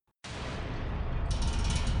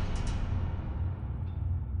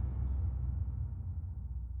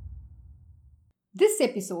This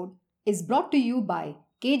episode is brought to you by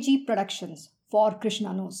KG Productions for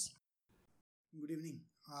KrsnaKnows. Good evening.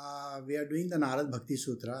 We are doing the Narada Bhakti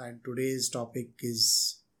Sutra, and today's topic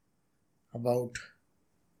is about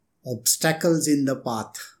obstacles in the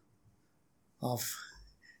path of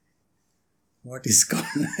what is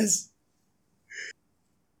called as,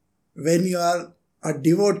 when you are a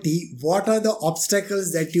devotee, what are the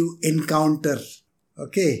obstacles that you encounter?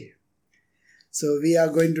 Okay. So we are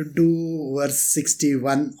going to do verse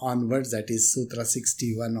 61 onwards, that is Sutra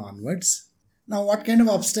 61 onwards. Now, what kind of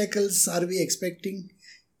obstacles are we expecting?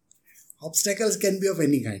 Obstacles can be of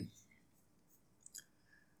any kind.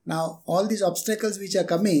 Now, all these obstacles which are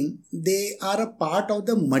coming, they are a part of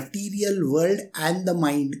the material world and the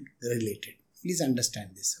mind related. Please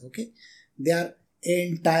understand this, okay? They are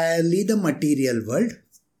entirely the material world.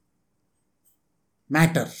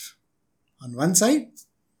 Matter on one side,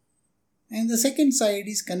 and the second side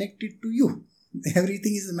is connected to you.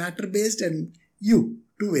 Everything is matter based and you,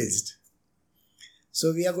 two-based.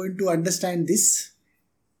 So we are going to understand this.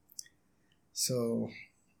 So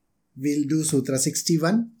we'll do Sutra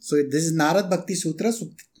 61. So this is Narada Bhakti Sutra,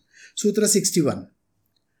 Sutra 61.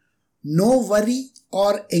 No worry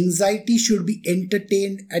or anxiety should be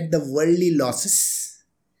entertained at the worldly losses,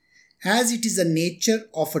 as it is the nature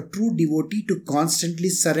of a true devotee to constantly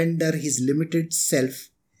surrender his limited self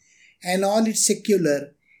and all its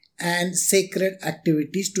secular and sacred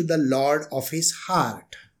activities to the Lord of his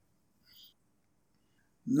heart.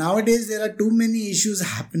 Nowadays, there are too many issues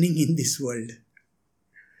happening in this world.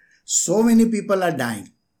 So many people are dying.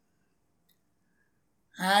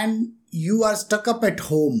 And you are stuck up at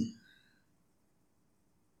home.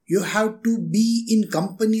 You have to be in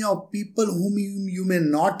company of people whom you may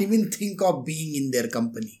not even think of being in their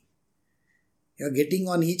company. You are getting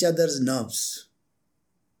on each other's nerves.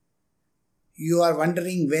 You are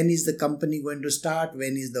wondering, when is the company going to start?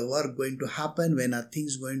 When is the work going to happen? When are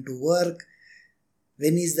things going to work?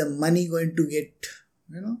 When is the money going to get,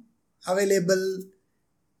 available?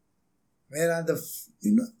 Where are the,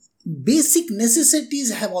 basic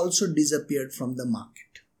necessities have also disappeared from the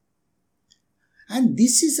market. And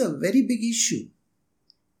this is a very big issue.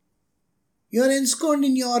 You are ensconced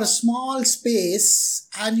in your small space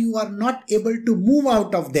and you are not able to move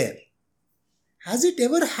out of there. Has it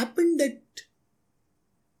ever happened that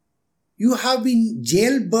you have been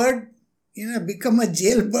jailbird, become a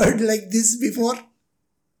jailbird like this before?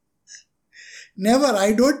 Never.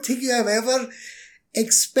 I don't think you have ever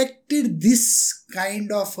expected this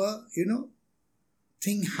kind of a,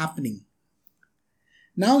 thing happening.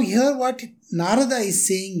 Now here what Narada is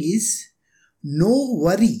saying is, no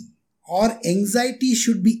worry or anxiety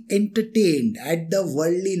should be entertained at the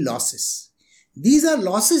worldly losses. These are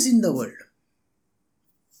losses in the world.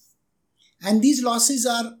 And these losses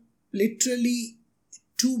are literally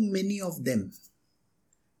too many of them.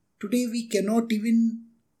 Today we cannot even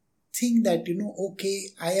think that, okay,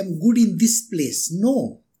 I am good in this place.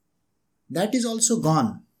 No, that is also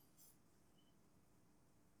gone.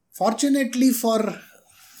 Fortunately for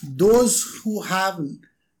those who have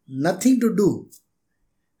nothing to do,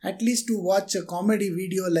 at least to watch a comedy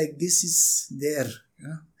video like this is there.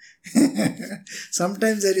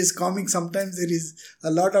 Sometimes there is comic, sometimes there is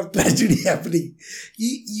a lot of tragedy happening.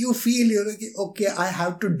 You feel, okay, I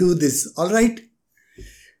have to do this, all right?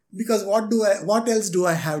 Because what else do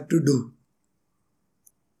I have to do?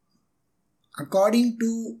 According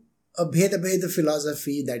to a Bheda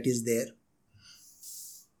philosophy that is there,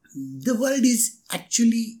 the world is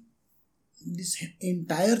actually, this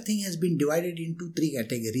entire thing has been divided into three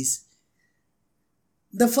categories.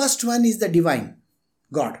 The first one is the divine,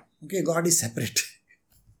 God. Okay, God is separate.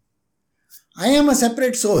 I am a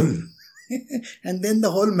separate soul. And then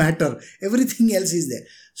the whole matter, everything else is there.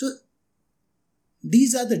 So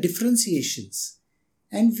these are the differentiations.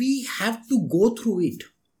 And we have to go through it.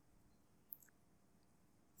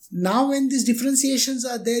 Now when these differentiations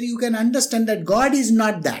are there, you can understand that God is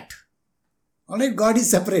not that. Alright, God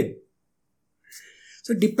is separate.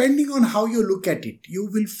 So depending on how you look at it, you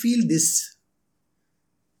will feel this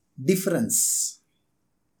difference.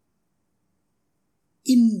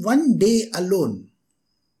 In one day alone,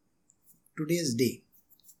 today's day,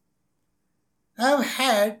 I have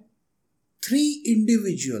had 3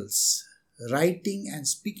 individuals writing and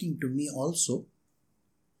speaking to me also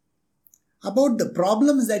about the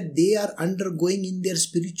problems that they are undergoing in their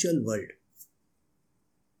spiritual world.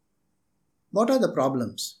 What are the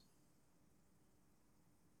problems?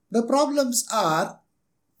 The problems are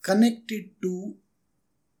connected to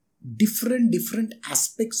different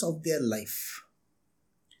aspects of their life.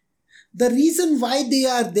 The reason why they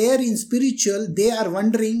are there in spiritual, they are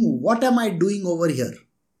wondering, what am I doing over here?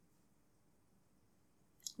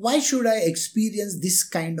 Why should I experience this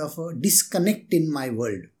kind of a disconnect in my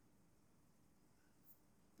world?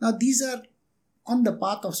 Now these are on the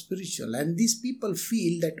path of spiritual, and these people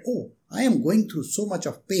feel that, oh, I am going through so much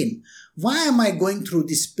of pain. Why am I going through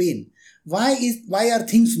this pain? Why are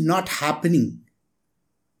things not happening?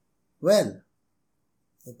 Well,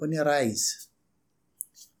 open your eyes.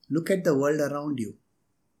 Look at the world around you.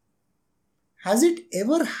 Has it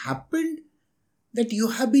ever happened that you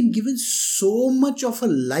have been given so much of a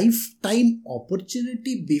lifetime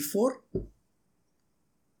opportunity before?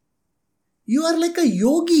 You are like a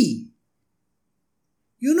yogi.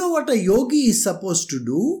 You know what a yogi is supposed to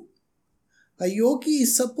do? A yogi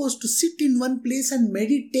is supposed to sit in one place and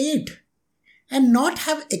meditate and not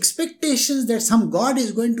have expectations that some god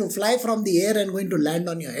is going to fly from the air and going to land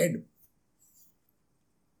on your head.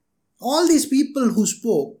 All these people who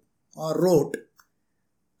spoke or wrote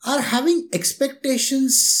are having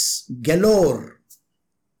expectations galore.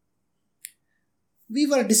 I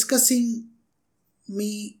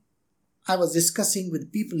was discussing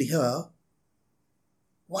with people here,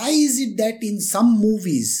 why is it that in some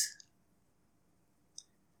movies,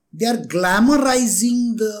 they are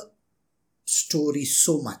glamorizing the story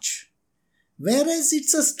so much, whereas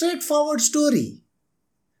it's a straightforward story.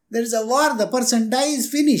 There is a war, the person dies,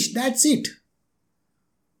 finished, that's it.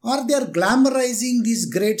 Or they are glamorizing these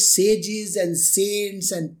great sages and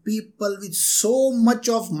saints and people with so much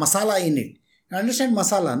of masala in it. You understand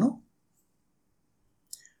masala, no?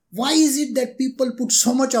 Why is it that people put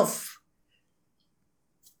so much of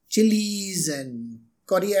chilies and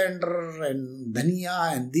coriander and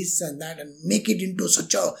dhania and this and that and make it into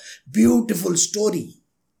such a beautiful story?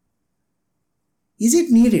 Is it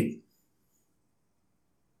needed?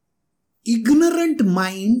 Ignorant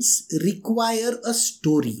minds require a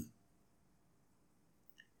story.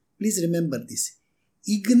 Please remember this.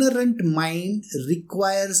 Ignorant mind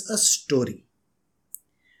requires a story.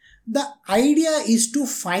 The idea is to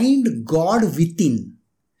find God within,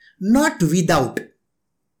 not without,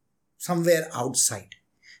 somewhere outside.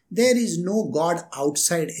 There is no God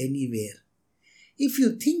outside anywhere. If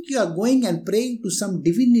you think you are going and praying to some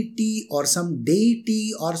divinity or some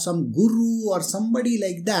deity or some guru or somebody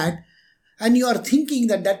like that, and you are thinking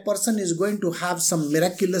that that person is going to have some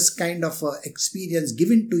miraculous kind of experience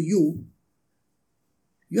given to you,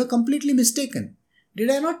 you are completely mistaken. Did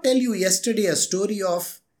I not tell you yesterday a story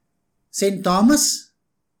of Saint Thomas?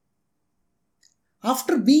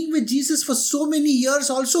 After being with Jesus for so many years,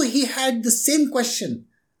 also he had the same question.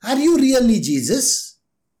 Are you really Jesus?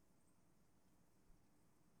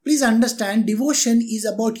 Please understand, devotion is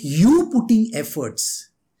about you putting efforts.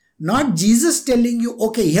 Not Jesus telling you,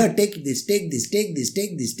 okay, here, take this, take this, take this,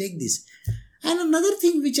 take this, take this. And another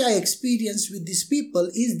thing which I experienced with these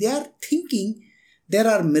people is they are thinking there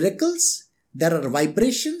are miracles, there are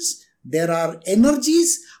vibrations, there are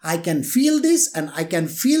energies. I can feel this and I can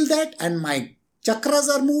feel that and my chakras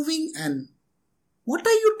are moving. And what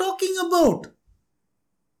are you talking about?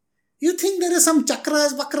 You think there are some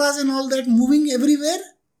chakras, bakras and all that moving everywhere?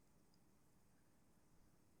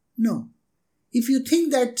 No. If you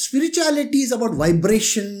think that spirituality is about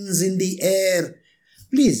vibrations in the air,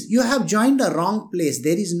 please, you have joined a wrong place.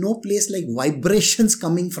 There is no place like vibrations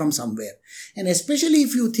coming from somewhere. And especially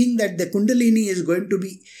if you think that the Kundalini is going to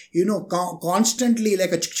be, constantly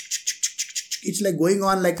like a it's like going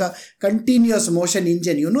on like a continuous motion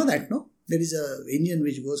engine. You know that, no? There is an engine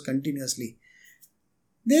which goes continuously.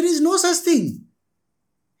 There is no such thing.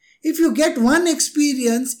 If you get one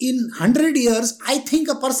experience in 100 years, I think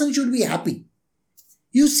a person should be happy.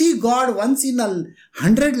 You see God once in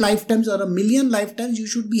 100 lifetimes or 1,000,000 lifetimes, you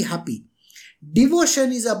should be happy.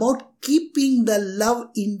 Devotion is about keeping the love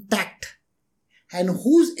intact. And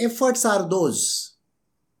whose efforts are those?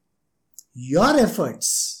 Your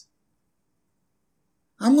efforts.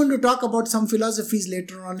 I'm going to talk about some philosophies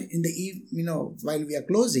later on in the while we are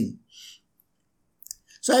closing.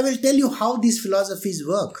 So I will tell you how these philosophies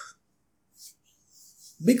work.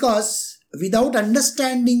 Because without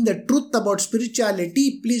understanding the truth about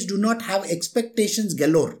spirituality, please do not have expectations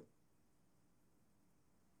galore.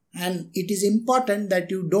 And it is important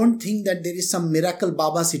that you don't think that there is some miracle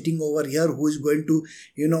Baba sitting over here who is going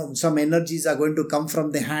to, some energies are going to come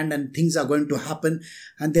from the hand and things are going to happen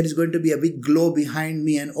and there is going to be a big glow behind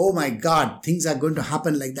me and oh my God, things are going to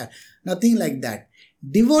happen like that. Nothing like that.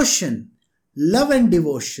 Devotion, love and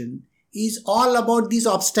devotion is all about these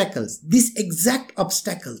obstacles, these exact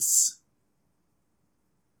obstacles.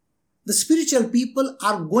 The spiritual people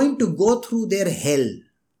are going to go through their hell.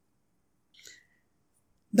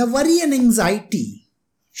 The worry and anxiety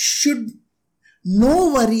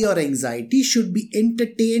no worry or anxiety should be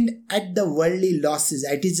entertained at the worldly losses.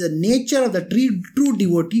 It is the nature of the true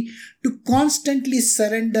devotee to constantly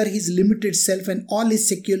surrender his limited self and all his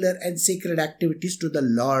secular and sacred activities to the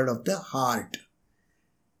Lord of the heart.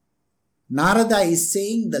 Narada is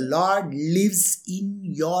saying the Lord lives in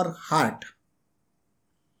your heart.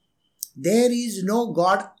 There is no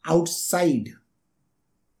God outside.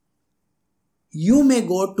 You may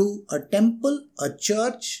go to a temple, a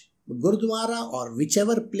church, a Gurdwara, or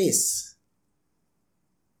whichever place.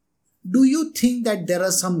 Do you think that there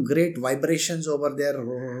are some great vibrations over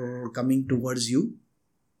there coming towards you?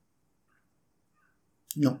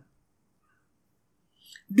 No.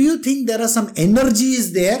 Do you think there are some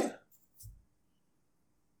energies there?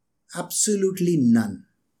 Absolutely none.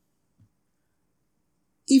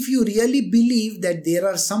 If you really believe that there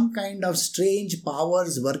are some kind of strange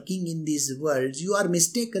powers working in these worlds, you are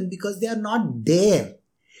mistaken, because they are not there.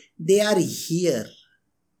 They are here,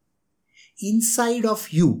 inside of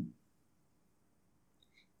you,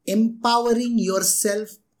 empowering yourself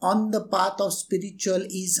on the path of spiritual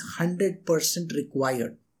is 100%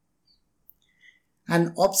 required.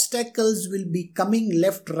 And obstacles will be coming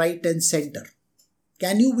left, right and center.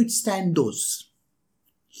 Can you withstand those?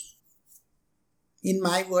 In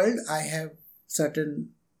my world, I have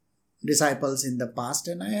certain disciples in the past,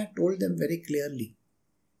 and I have told them very clearly,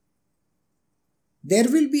 there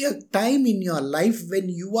will be a time in your life when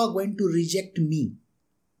you are going to reject me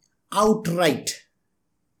outright.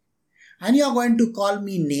 And you are going to call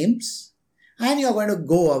me names. And you are going to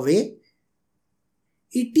go away.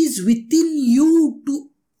 It is within you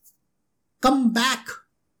to come back.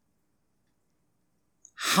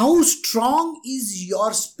 How strong is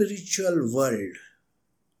your spiritual world?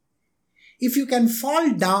 If you can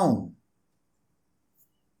fall down,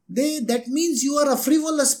 that means you are a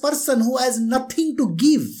frivolous person who has nothing to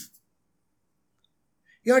give.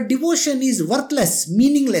 Your devotion is worthless,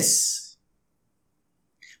 meaningless.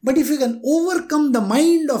 But if you can overcome the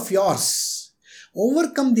mind of yours,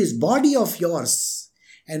 overcome this body of yours,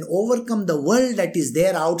 and overcome the world that is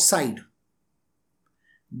there outside,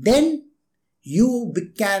 then you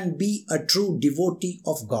can be a true devotee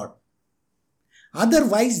of God.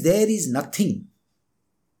 Otherwise, there is nothing.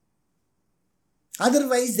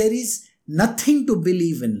 Otherwise, there is nothing to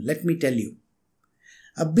believe in, let me tell you.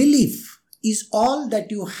 A belief is all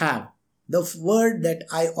that you have. The word that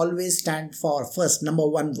I always stand for, first, number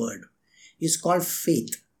one word, is called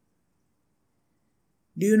faith.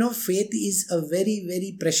 Do you know faith is a very,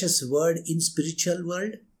 very precious word in spiritual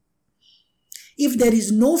world? If there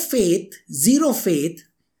is no faith, zero faith,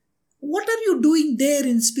 what are you doing there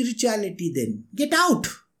in spirituality then? Get out.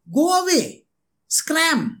 Go away.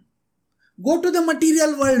 Scram. Go to the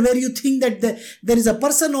material world where you think that there is a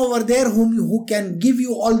person over there who can give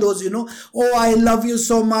you all those, oh, I love you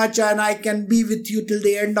so much and I can be with you till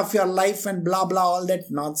the end of your life and blah, blah, all that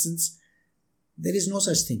nonsense. There is no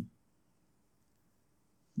such thing.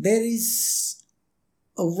 There is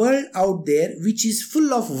a world out there which is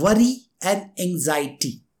full of worry and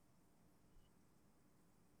anxiety.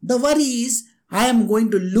 The worry is, I am going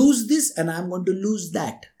to lose this and I am going to lose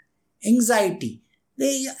that. Anxiety.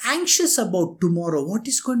 They are anxious about tomorrow. What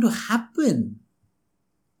is going to happen?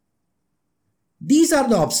 These are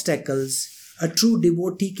the obstacles a true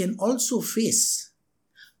devotee can also face.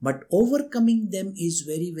 But overcoming them is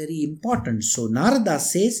very, very important. So Narada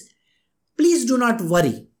says, please do not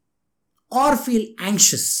worry or feel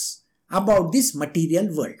anxious about this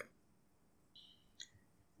material world.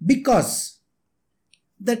 Because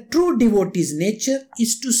the true devotee's nature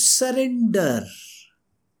is to surrender.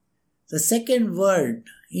 The second word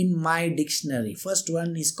in my dictionary, first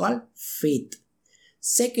one is called faith.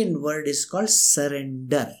 Second word is called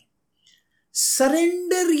surrender.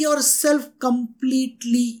 Surrender yourself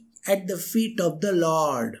completely at the feet of the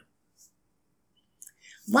Lord.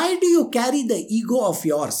 Why do you carry the ego of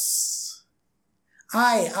yours?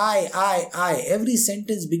 I. Every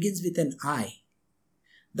sentence begins with an I.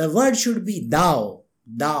 The word should be thou,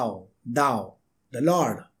 thou, thou, the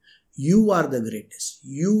Lord. You are the greatest.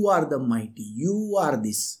 You are the mighty. You are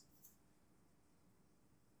this.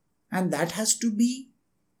 And that has to be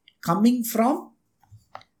coming from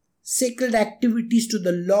sacred activities to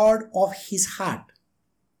the Lord of his heart.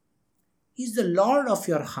 He is the Lord of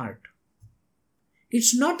your heart.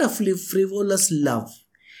 It's not a frivolous love.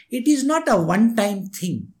 It is not a one-time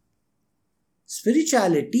thing.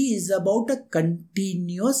 Spirituality is about a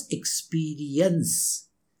continuous experience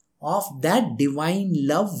of that divine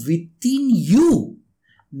love within you,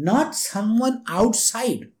 not someone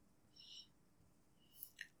outside.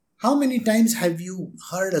 How many times have you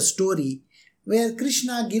heard a story where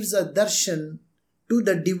Krishna gives a darshan to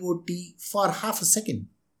the devotee for half a second?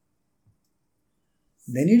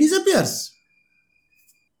 Then he disappears.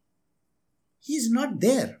 He is not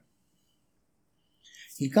there.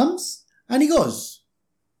 He comes and he goes.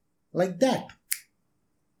 Like that.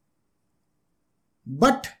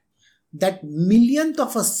 But that millionth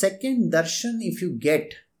of a second darshan if you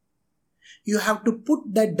get, you have to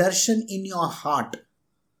put that darshan in your heart,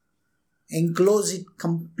 enclose it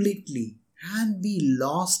completely and be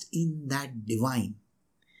lost in that divine.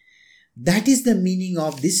 That is the meaning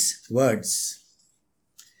of these words.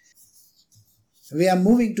 We are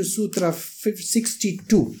moving to Sutra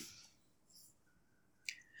 62.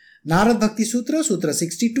 Narada Bhakti Sutra, Sutra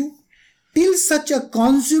 62. Till such a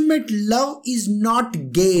consummate love is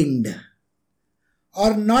not gained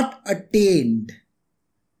or not attained,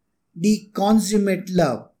 the consummate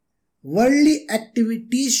love, worldly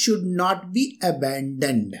activities should not be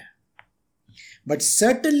abandoned. But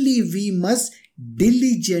certainly we must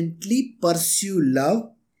diligently pursue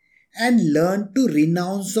love and learn to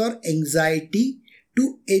renounce our anxiety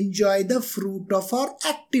to enjoy the fruit of our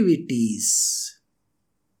activities.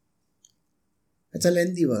 It's a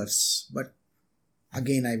lengthy verse, but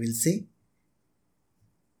again I will say,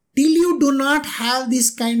 till you do not have this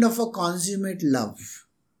kind of a consummate love,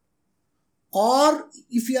 or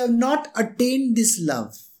if you have not attained this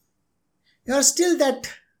love, you are still that,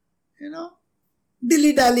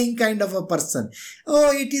 dilly-dallying kind of a person.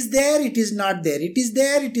 Oh, it is there, it is not there. It is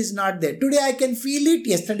there, it is not there. Today I can feel it,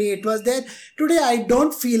 yesterday it was there. Today I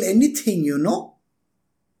don't feel anything,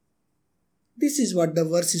 This is what the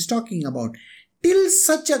verse is talking about. Till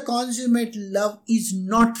such a consummate love is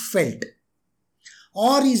not felt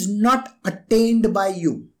or is not attained by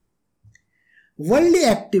you, worldly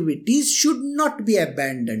activities should not be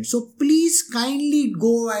abandoned. So please kindly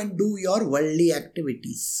go and do your worldly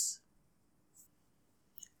activities.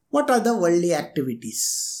 What are the worldly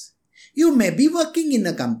activities? You may be working in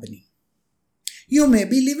a company. You may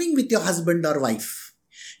be living with your husband or wife.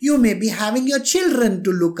 You may be having your children to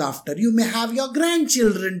look after. You may have your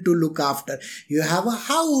grandchildren to look after. You have a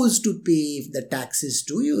house to pay the taxes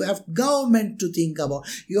to. You have government to think about.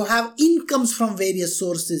 You have incomes from various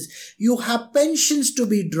sources. You have pensions to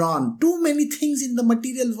be drawn. Too many things in the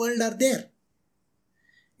material world are there.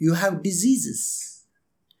 You have diseases.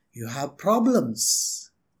 You have problems.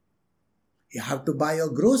 You have to buy your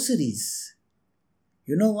groceries.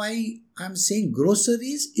 You know why I'm saying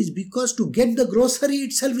groceries is because to get the grocery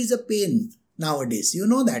itself is a pain nowadays. You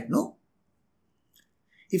know that, no?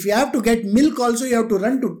 If you have to get milk also, you have to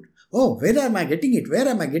run to, where am I getting it? Where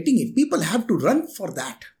am I getting it? People have to run for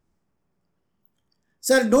that.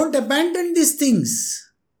 Sir, don't abandon these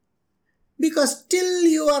things. Because till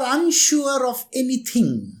you are unsure of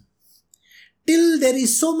anything, till there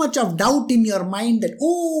is so much of doubt in your mind that,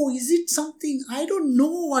 is it something? I don't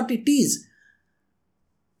know what it is.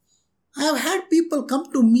 I have had people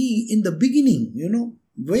come to me in the beginning,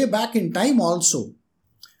 way back in time also.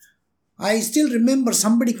 I still remember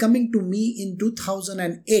somebody coming to me in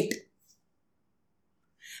 2008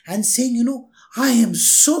 and saying, I am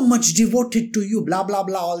so much devoted to you, blah, blah,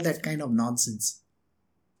 blah, all that kind of nonsense.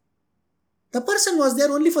 The person was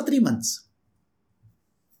there only for 3 months.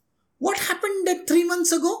 What happened that 3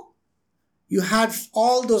 months ago? You had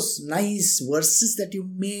all those nice verses that you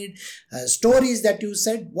made, stories that you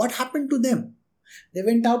said. What happened to them? They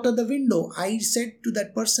went out of the window. I said to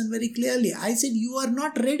that person very clearly, I said, you are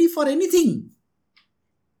not ready for anything.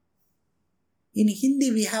 In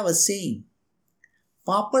Hindi we have a saying,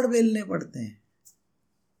 papad belne padte hain.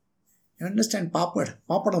 You understand papad?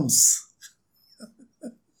 Papadams.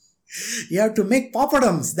 You have to make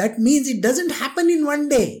papadams. That means it doesn't happen in one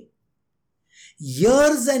day.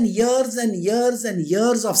 Years and years and years and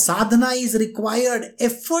years of sadhana is required.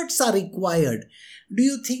 Efforts are required. Do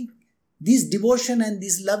you think this devotion and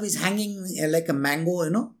this love is hanging like a mango,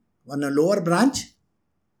 on a lower branch?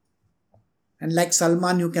 And like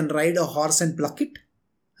Salman, you can ride a horse and pluck it?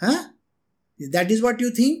 That is what you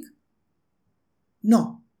think?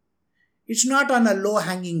 No. It's not on a low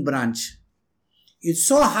hanging branch. It's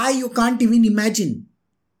so high you can't even imagine.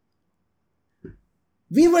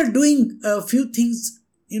 We were doing a few things,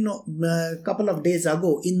 a couple of days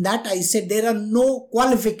ago. In that I said there are no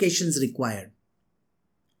qualifications required.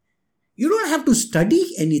 You don't have to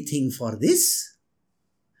study anything for this.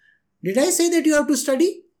 Did I say that you have to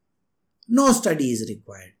study? No study is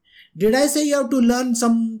required. Did I say you have to learn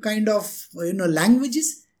some kind of,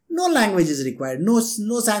 languages? No language is required. No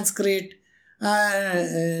Sanskrit,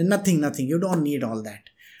 nothing. You don't need all that.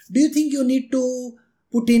 Do you think you need to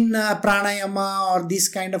put in pranayama or this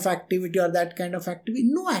kind of activity or that kind of activity.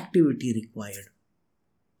 No activity required.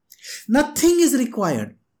 Nothing is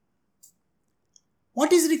required.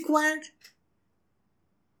 What is required?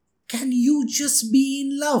 Can you just be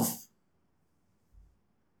in love?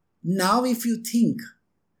 Now if you think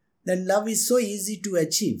that love is so easy to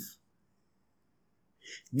achieve,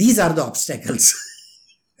 these are the obstacles.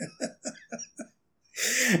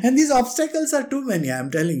 And these obstacles are too many, I am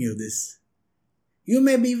telling you this. You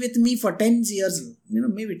may be with me for 10 years,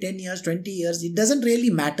 maybe 10 years, 20 years. It doesn't really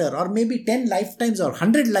matter. Or maybe 10 lifetimes or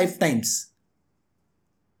 100 lifetimes.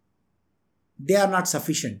 They are not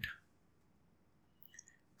sufficient.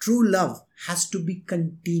 True love has to be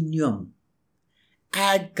continuum.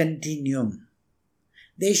 Ad continuum.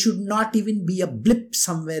 There should not even be a blip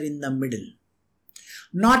somewhere in the middle.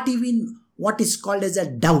 Not even what is called as a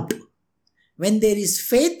doubt. When there is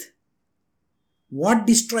faith, what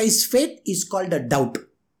destroys faith is called a doubt.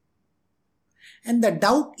 And the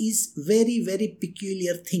doubt is very, very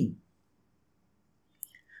peculiar thing.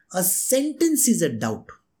 A sentence is a doubt.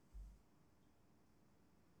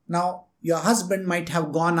 Now, your husband might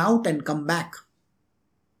have gone out and come back.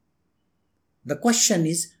 The question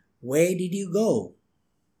is, where did you go?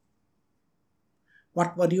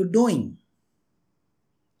 What were you doing?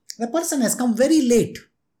 The person has come very late.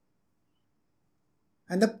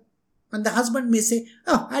 And the husband may say,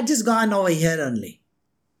 oh, I just gone over here only.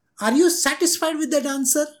 Are you satisfied with that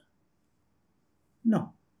answer?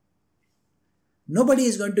 No. Nobody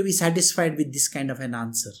is going to be satisfied with this kind of an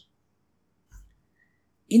answer.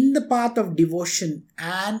 In the path of devotion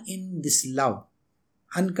and in this love,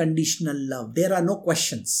 unconditional love, there are no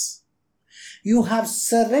questions. You have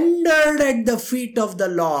surrendered at the feet of the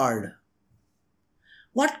Lord.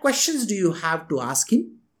 What questions do you have to ask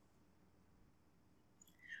Him?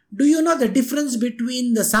 Do you know the difference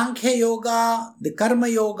between the Sankhya Yoga, the Karma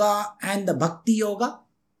Yoga and the Bhakti Yoga?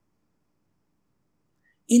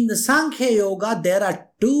 In the Sankhya Yoga, there are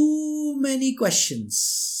too many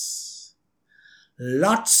questions.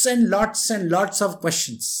 Lots and lots and lots of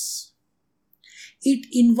questions. It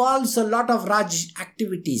involves a lot of Rajasic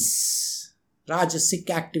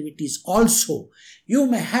activities also. You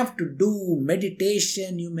may have to do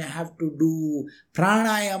meditation, you may have to do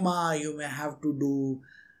pranayama, you may have to do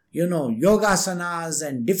yogasanas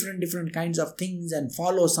and different kinds of things and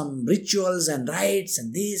follow some rituals and rites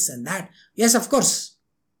and this and that. Yes, of course.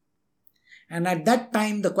 And at that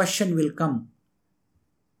time the question will come,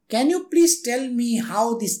 can you please tell me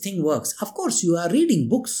how this thing works? Of course, you are reading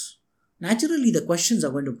books. Naturally, the questions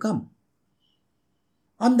are going to come.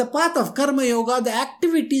 On the path of Karma Yoga, the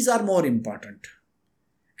activities are more important.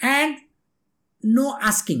 And no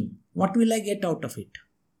asking, what will I get out of it?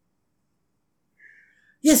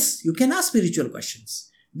 Yes, you can ask spiritual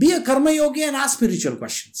questions. Be a Karma Yogi and ask spiritual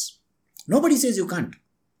questions. Nobody says you can't.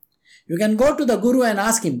 You can go to the Guru and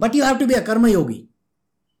ask him, but you have to be a Karma Yogi.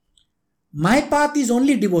 My path is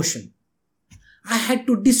only devotion. I had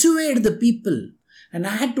to dissuade the people and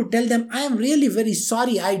I had to tell them, I am really very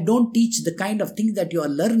sorry, I don't teach the kind of things that you are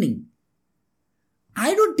learning.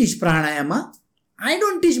 I don't teach pranayama. I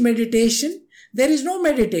don't teach meditation. There is no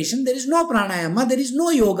meditation, there is no pranayama, there is no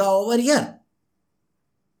yoga over here.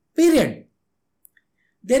 Period.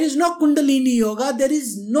 There is no Kundalini yoga, there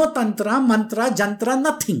is no tantra, mantra, jantra,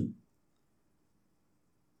 nothing.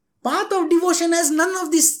 Path of devotion has none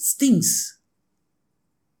of these things.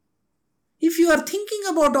 If you are thinking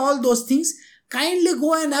about all those things, kindly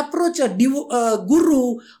go and approach a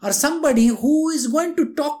guru or somebody who is going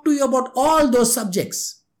to talk to you about all those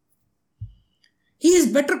subjects. He is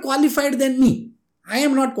better qualified than me. I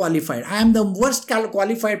am not qualified. I am the worst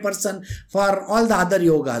qualified person for all the other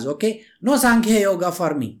yogas, okay? No Sankhya Yoga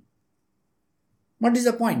for me. What is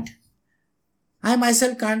the point? I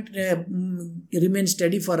myself can't remain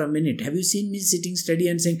steady for a minute. Have you seen me sitting steady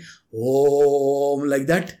and saying, Om, like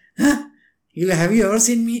that? Huh? Have you ever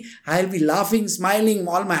seen me? I'll be laughing, smiling,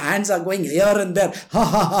 all my hands are going here and there, ha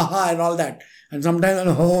ha ha ha, and all that. And sometimes,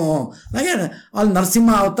 again, all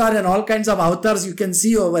Narsimha avatar and all kinds of avatars you can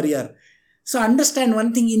see over here. So understand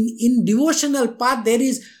one thing, in devotional path there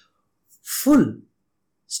is full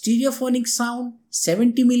stereophonic sound,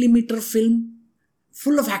 70mm film,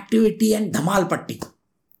 full of activity and dhamal patti.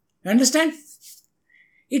 You understand?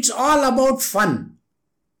 It's all about fun.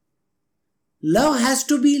 Love has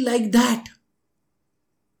to be like that.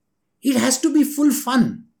 It has to be full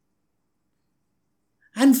fun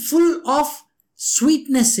and full of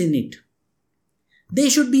sweetness in it. There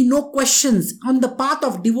should be no questions. On the path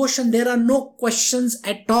of devotion, there are no questions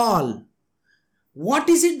at all. What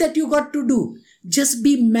is it that you got to do? Just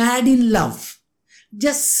be mad in love.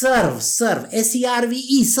 Just serve,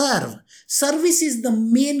 S-E-R-V-E, serve. Service is the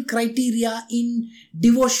main criteria in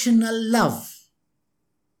devotional love.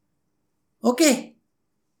 Okay?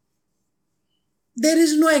 There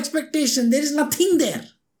is no expectation, there is nothing there.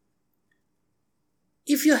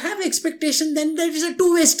 If you have expectation, then there is a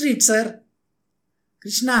two-way street, sir.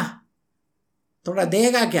 Krishna, thoda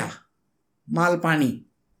dega kya? Mal pani.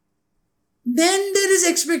 Then there is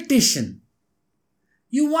expectation.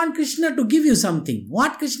 You want Krishna to give you something.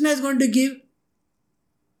 What Krishna is going to give?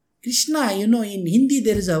 Krishna, in Hindi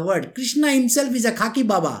there is a word. Krishna himself is a khaki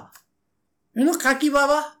baba. You know khaki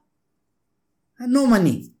baba? No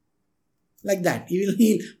money. Like that.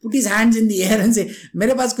 He'll put his hands in the air and say,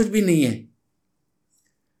 mere paas kuch bhi nahi hai.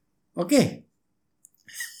 Okay?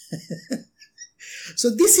 So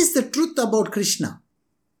this is the truth about Krishna.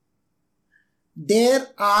 There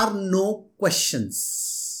are no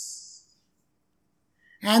questions.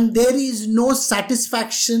 And there is no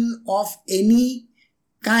satisfaction of any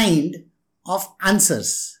kind of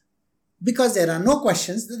answers. Because there are no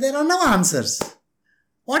questions, there are no answers.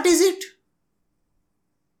 What is it?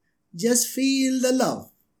 Just feel the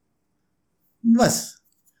love. Bas.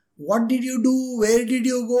 What did you do? Where did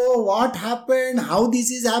you go? What happened? How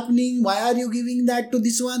this is happening? Why are you giving that to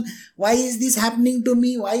this one? Why is this happening to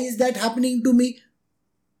me? Why is that happening to me?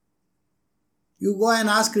 You go and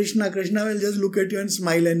ask Krishna. Krishna will just look at you and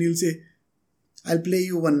smile and he'll say, I'll play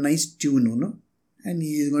you one nice tune, no? And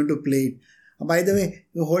he is going to play it. By the way,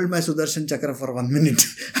 you hold my Sudarshan Chakra for 1 minute.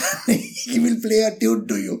 He will play a tune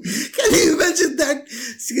to you. Can you imagine that?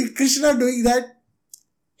 Krishna doing that?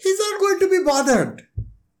 He's not going to be bothered.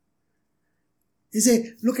 He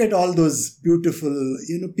say, look at all those beautiful,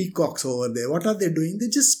 peacocks over there. What are they doing? They're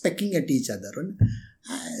just pecking at each other.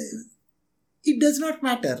 It does not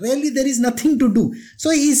matter. Really, there is nothing to do.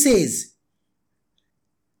 So he says,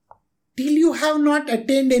 till you have not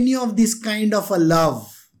attained any of this kind of a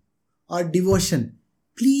love or devotion,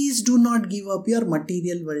 please do not give up your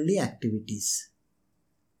material worldly activities.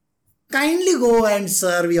 Kindly go and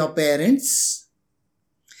serve your parents.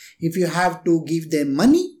 If you have to give them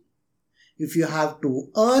money, if you have to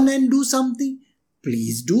earn and do something,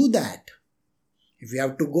 please do that. If you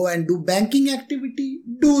have to go and do banking activity,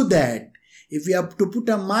 do that. If you have to put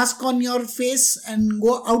a mask on your face and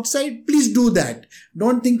go outside, please do that.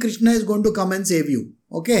 Don't think Krishna is going to come and save you.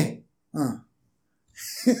 Okay?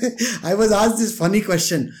 I was asked this funny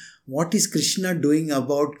question. What is Krishna doing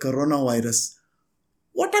about coronavirus?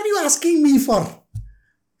 What are you asking me for?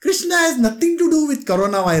 Krishna has nothing to do with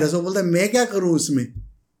coronavirus. वो बोलता है मैं क्या करूँ उसमें?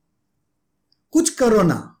 कुछ करो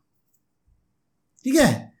ना. ठीक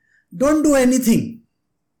है? Don't do anything.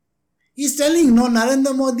 He's telling,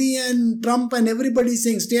 Narendra Modi and Trump and everybody is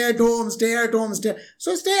saying, stay at home.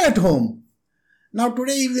 So stay at home. Now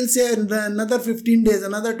today he will say another 15 days,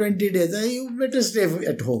 another 20 days. You better stay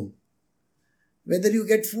at home. Whether you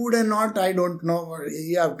get food or not, I don't know.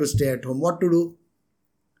 You have to stay at home. What to do?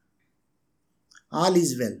 All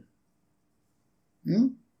is well.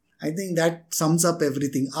 I think that sums up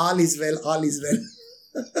everything. All is well, all is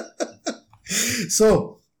well.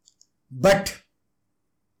 So, but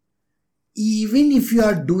even if you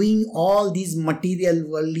are doing all these material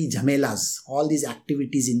worldly jhamelas, all these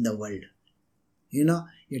activities in the world,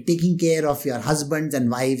 you're taking care of your husbands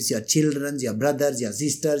and wives, your children, your brothers, your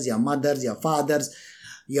sisters, your mothers, your fathers,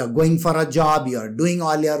 you're going for a job, you're doing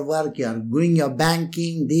all your work, you're doing your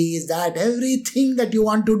banking, this, that, everything that you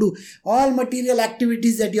want to do, all material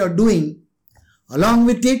activities that you're doing, along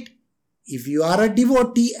with it, if you are a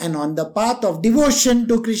devotee and on the path of devotion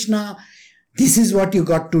to Krishna, this is what you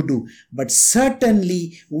got to do. But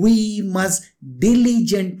certainly we must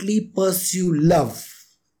diligently pursue love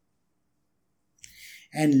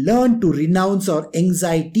and learn to renounce our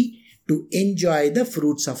anxiety to enjoy the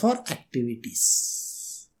fruits of our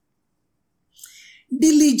activities.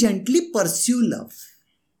 Diligently pursue love.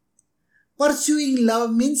 Pursuing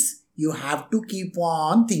love means you have to keep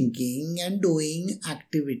on thinking and doing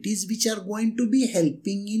activities which are going to be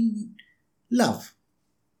helping in love.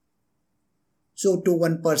 So to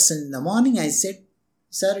one person in the morning I said,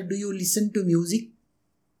 sir, do you listen to music?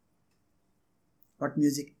 What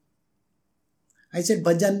music? I said,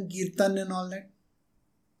 bhajan, kirtan and all that.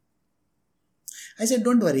 I said,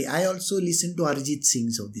 don't worry. I also listen to Arijit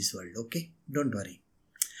Singhs of this world. Okay? Don't worry.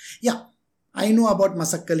 Yeah, I know about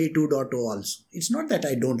Masakkali 2.0 also. It's not that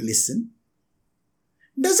I don't listen.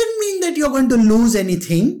 Doesn't mean that you're going to lose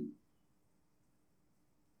anything.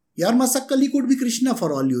 Your Masakkali could be Krishna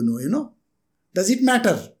for all you know. Does it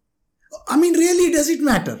matter? I mean, really, does it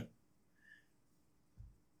matter?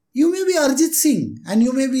 You may be Arijit Singh and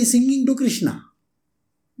you may be singing to Krishna.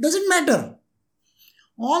 Doesn't matter.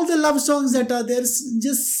 All the love songs that are there,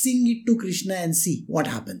 just sing it to Krishna and see what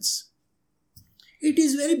happens. It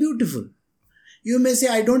is very beautiful. You may say,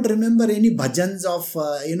 I don't remember any bhajans of,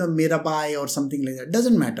 Mirabai or something like that.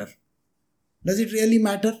 Doesn't matter. Does it really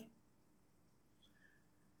matter?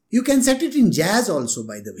 You can set it in jazz also,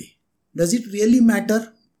 by the way. Does it really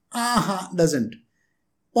matter? Doesn't.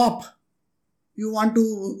 Pop. You want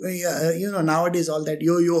to, nowadays all that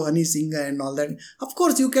yo-yo, honey singer and all that. Of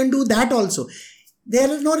course, you can do that also. There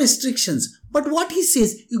are no restrictions. But what he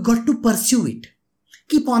says, you got to pursue it.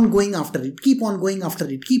 Keep on going after it. Keep on going after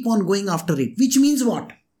it. Keep on going after it. Which means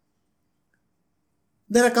what?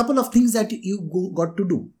 There are a couple of things that you got to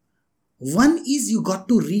do. One is you got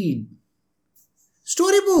to read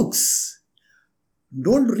storybooks.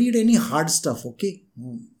 Don't read any hard stuff, okay?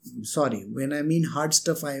 Sorry, when I mean hard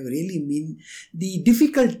stuff, I really mean the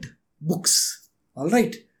difficult books.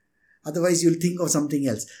 Alright? Otherwise, you'll think of something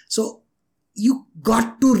else. So, you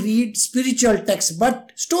got to read spiritual texts,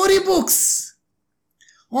 but storybooks.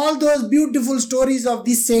 All those beautiful stories of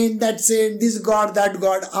this saint, that saint, this god, that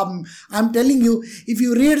god. I'm telling you, if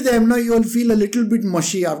you read them, you will feel a little bit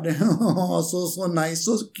mushy after. so nice,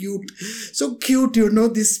 so cute,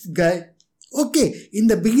 this guy. Okay, in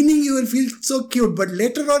the beginning you will feel so cute, but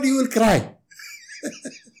later on you will cry.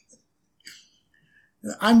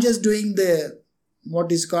 I'm just doing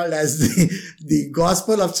what is called as the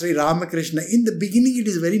gospel of Sri Ramakrishna. In the beginning it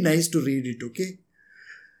is very nice to read it, okay?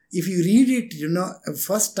 If you read it,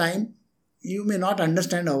 first time, you may not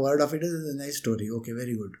understand a word of it. It is a nice story. Okay,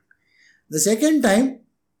 very good. The second time,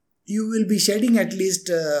 you will be shedding at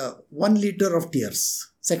least 1 liter of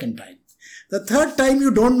tears. Second time. The third time,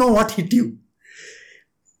 you don't know what hit you.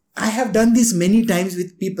 I have done this many times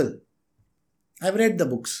with people. I've read the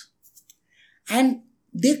books. And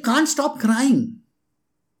they can't stop crying.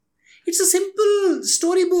 It's a simple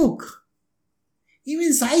storybook.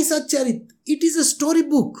 Even Sai Satcharit, it is a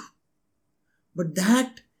storybook. But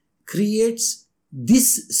that creates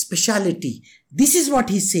this speciality. This is what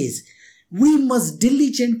he says. We must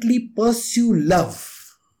diligently pursue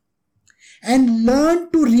love and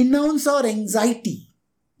learn to renounce our anxiety.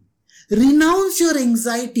 Renounce your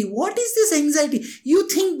anxiety. What is this anxiety? You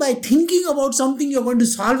think by thinking about something you're going to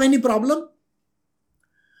solve any problem?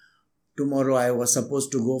 Tomorrow I was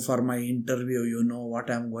supposed to go for my interview,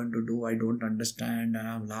 what I'm going to do, I don't understand,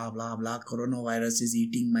 blah, blah, blah, coronavirus is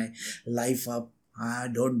eating my life up, I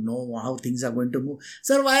don't know how things are going to move.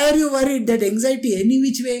 Sir, why are you worried? That anxiety, any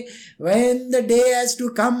which way, when the day has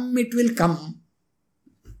to come, it will come.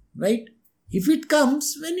 Right? If it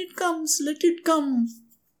comes, when it comes, let it come.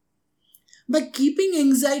 By keeping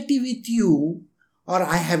anxiety with you, or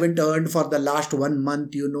I haven't earned for the last 1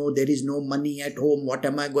 month, there is no money at home, what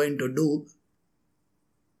am I going to do?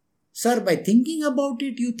 Sir, by thinking about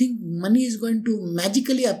it, you think money is going to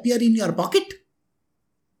magically appear in your pocket?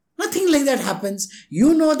 Nothing like that happens.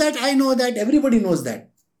 You know that, I know that, everybody knows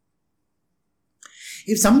that.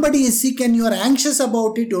 If somebody is sick and you are anxious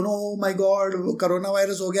about it, oh my God,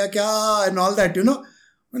 coronavirus ho gaya kya, and all that,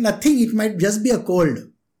 nothing, it might just be a cold.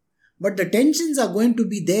 But the tensions are going to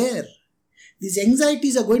be there. These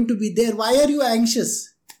anxieties are going to be there. Why are you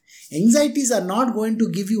anxious? Anxieties are not going to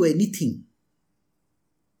give you anything.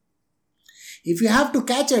 If you have to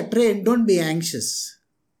catch a train, don't be anxious.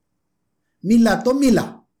 Mila to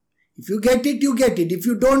mila. If you get it, you get it. If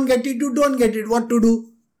you don't get it, you don't get it. What to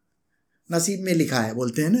do? Naseeb mein likha hai,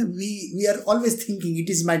 bolte hain na? We are always thinking it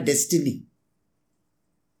is my destiny.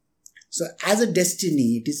 So as a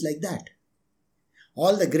destiny, it is like that.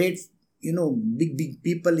 All the great big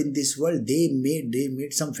people in this world, they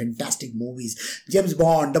made some fantastic movies. James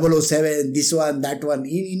Bond, 007, this one, that one.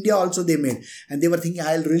 In India also they made. And they were thinking,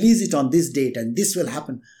 I'll release it on this date and this will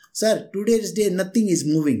happen. Sir, today's day, nothing is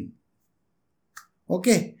moving.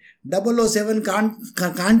 Okay? 007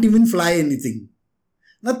 can't even fly anything.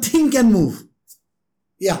 Nothing can move.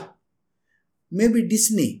 Yeah. Maybe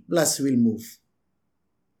Disney Plus will move.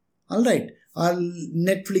 Alright. Or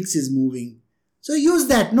Netflix is moving. So use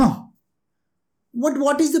that, no?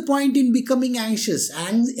 What is the point in becoming anxious?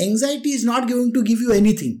 Anxiety is not going to give you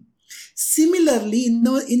anything. Similarly, in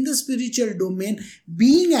the spiritual domain,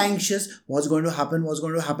 being anxious, what's going to happen,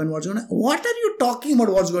 what are you talking about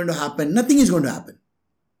what's going to happen? Nothing is going to happen.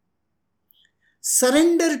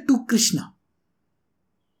 Surrender to Krishna.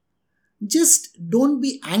 Just don't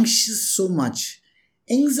be anxious so much.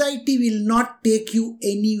 Anxiety will not take you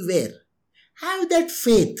anywhere. Have that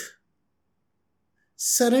faith.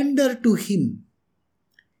 Surrender to Him.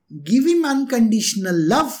 Give Him unconditional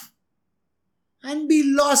love and be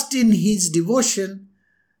lost in His devotion,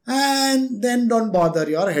 and then don't bother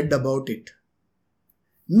your head about it.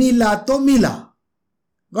 Mila to mila.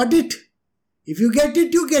 Got it? If you get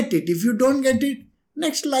it, you get it. If you don't get it,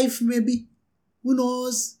 next life maybe. Who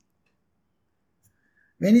knows?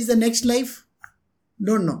 When is the next life?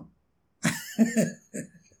 Don't know.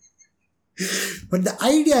 But the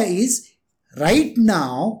idea is, right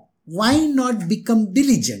now, why not become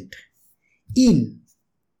diligent in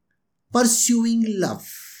pursuing love?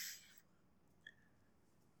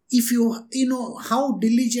 If you know how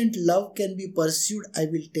diligent love can be pursued, I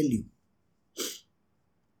will tell you.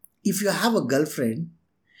 If you have a girlfriend,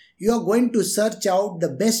 you are going to search out the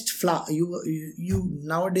best flower. You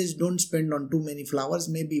nowadays don't spend on too many flowers.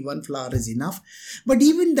 Maybe one flower is enough. But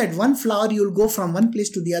even that one flower, you'll go from one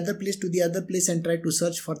place to the other place to the other place and try to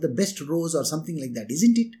search for the best rose or something like that,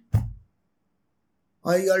 isn't it?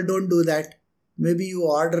 Or you all don't do that. Maybe you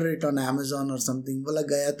order it on Amazon or something. Bola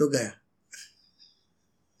gaya to gaya.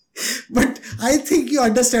 But I think you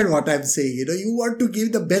understand what I'm saying. You want to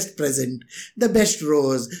give the best present, the best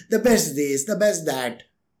rose, the best this, the best that.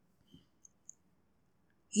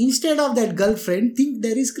 Instead of that girlfriend, think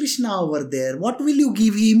there is Krishna over there. What will you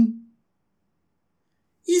give him?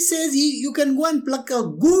 He says you can go and pluck a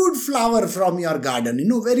good flower from your garden,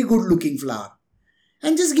 very good looking flower,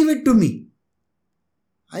 and just give it to me.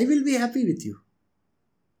 I will be happy with you.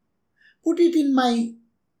 Put it in my,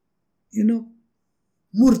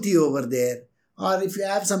 murti over there. Or if you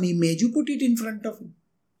have some image, you put it in front of him.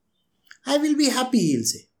 I will be happy, he'll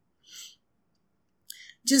say.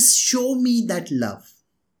 Just show me that love.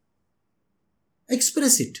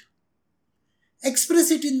 Express it.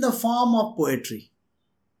 Express it in the form of poetry.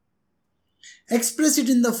 Express it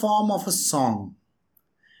in the form of a song.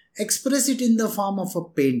 Express it in the form of a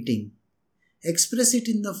painting. Express it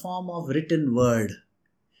in the form of written word.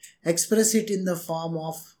 Express it in the form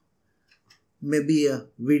of maybe a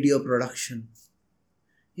video production.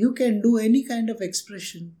 You can do any kind of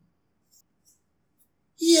expression.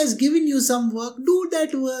 He has given you some work. Do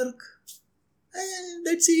that work.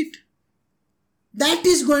 That's it. That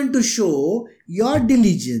is going to show your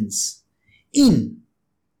diligence in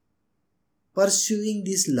pursuing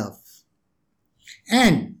this love.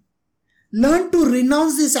 And learn to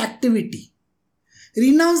renounce this activity.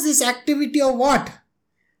 Renounce this activity of what?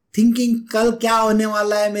 Thinking, kal kya hone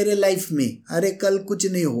wala hai mere life mein? Arey kal kuch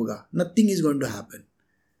nahi hoga. Nothing is going to happen.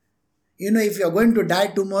 If you are going to die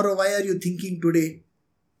tomorrow, why are you thinking today?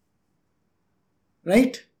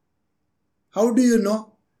 Right? How do you know?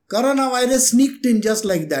 Coronavirus sneaked in just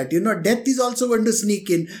like that. Death is also going to sneak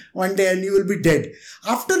in one day and you will be dead.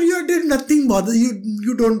 After you are dead, nothing bother you.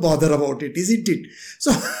 You don't bother about it, isn't it?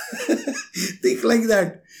 So, think like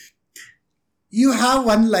that. You have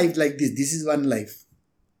one life like this. This is one life.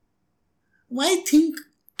 Why think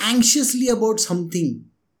anxiously about something?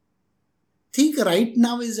 Think right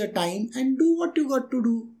now is the time and do what you got to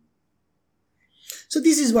do. So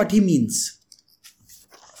this is what he means.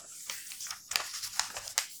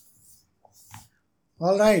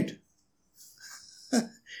 Alright.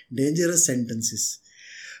 Dangerous sentences.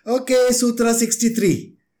 Okay, Sutra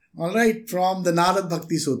 63. Alright, from the Narad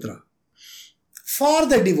Bhakti Sutra. For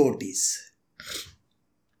the devotees,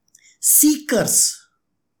 seekers,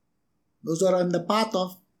 those who are on the path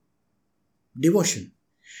of devotion,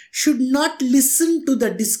 should not listen to the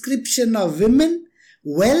description of women,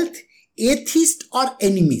 wealth, atheists or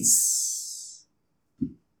enemies.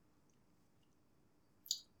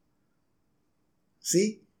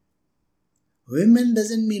 See, women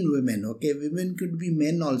doesn't mean women, okay? Women could be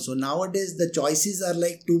men also. Nowadays, the choices are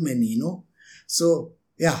like too many, So,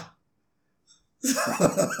 yeah.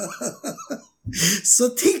 So,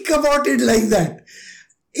 think about it like that.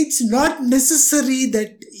 It's not necessary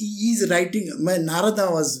that he is writing. Narada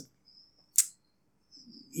was,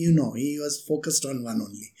 he was focused on one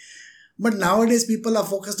only. But nowadays, people are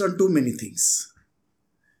focused on too many things.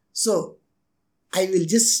 So, I will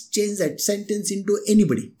just change that sentence into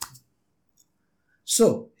anybody.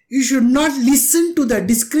 So, you should not listen to the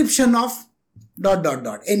description of ...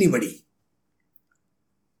 anybody.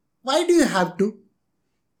 Why do you have to?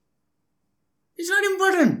 It's not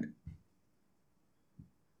important.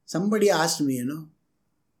 Somebody asked me,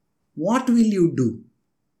 what will you do?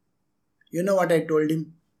 You know what I told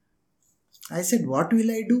him? I said, what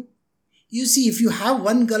will I do? You see, if you have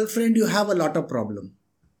one girlfriend, you have a lot of problem.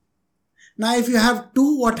 Now, if you have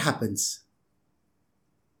two, what happens?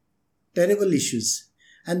 Terrible issues.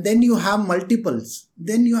 And then you have multiples.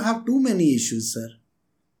 Then you have too many issues, sir.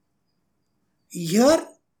 Here,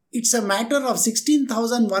 it's a matter of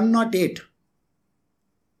 16,108.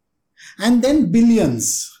 And then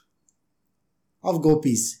billions of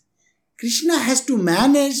gopis. Krishna has to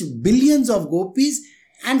manage billions of gopis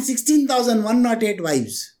and 16,108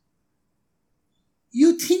 wives.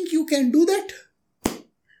 You think you can do that?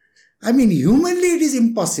 I mean, humanly it is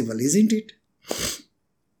impossible, isn't it?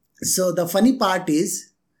 So the funny part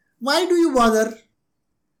is, why do you bother?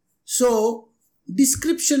 So,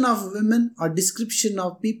 description of women or description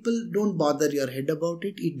of people, don't bother your head about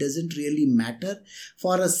it. It doesn't really matter.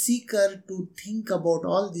 For a seeker to think about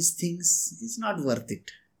all these things is not worth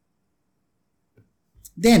it.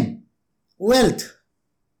 Then, wealth.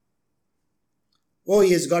 Oh,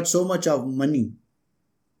 he has got so much of money.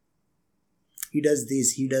 He does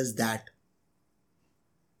this, he does that.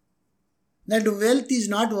 That wealth is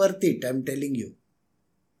not worth it, I am telling you.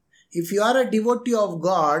 If you are a devotee of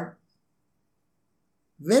God,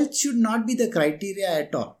 wealth should not be the criteria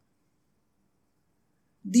at all.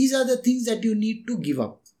 These are the things that you need to give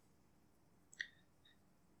up.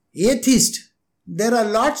 Atheist, there are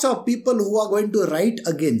lots of people who are going to write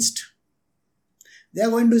against. They are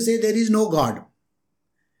going to say there is no God.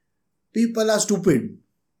 People are stupid.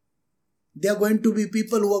 They are going to be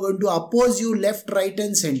people who are going to oppose you left, right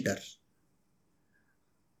and center.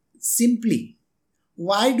 Simply,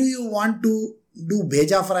 why do you want to do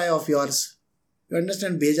bheja fry of yours? You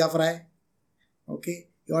understand bheja fry? Okay.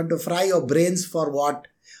 You want to fry your brains for what?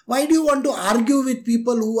 Why do you want to argue with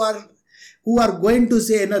people who are going to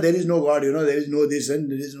say, no, there is no God, there is no this and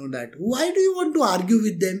there is no that. Why do you want to argue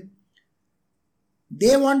with them?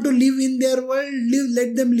 They want to live in their world,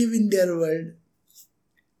 let them live in their world.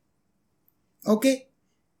 Okay?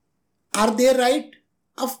 Are they right?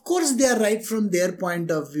 Of course they are right from their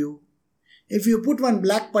point of view. If you put one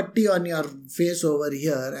black putty on your face over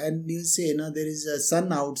here and you say, no, there is a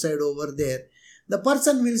sun outside over there, the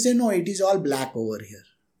person will say, no, it is all black over here.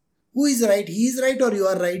 Who is right? He is right or you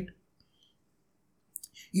are right?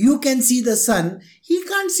 You can see the sun. He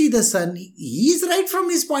can't see the sun. He is right from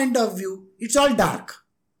his point of view. It's all dark.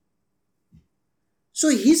 So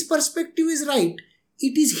his perspective is right.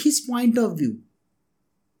 It is his point of view.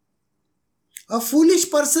 A foolish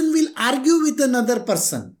person will argue with another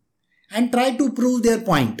person and try to prove their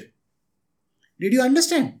point. Did you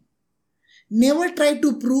understand? Never try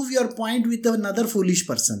to prove your point with another foolish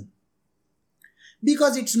person,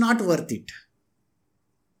 because it's not worth it.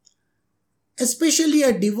 Especially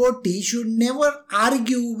a devotee should never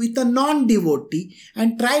argue with a non-devotee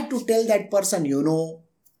and try to tell that person,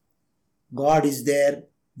 God is there,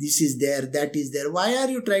 this is there, that is there. Why are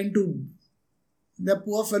you trying to? The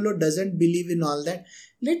poor fellow doesn't believe in all that.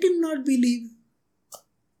 Let him not believe.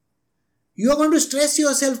 You are going to stress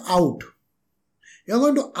yourself out. You are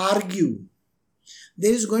going to argue.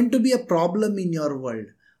 There is going to be a problem in your world.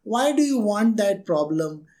 Why do you want that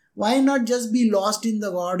problem? Why not just be lost in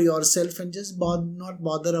the God yourself and just not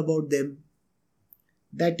bother about them?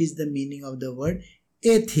 That is the meaning of the word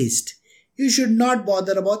atheist. You should not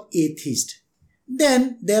bother about atheist.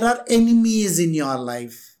 Then there are enemies in your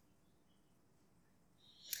life.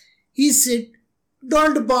 He said,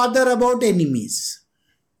 don't bother about enemies.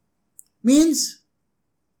 Means,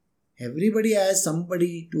 everybody has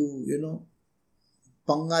somebody to,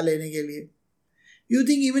 panga lene ke liye. You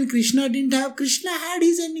think even Krishna didn't have? Krishna had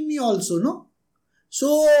his enemy also, no?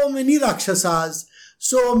 So many Rakshasas,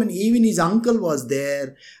 even his uncle was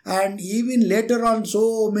there, and even later on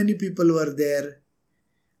so many people were there.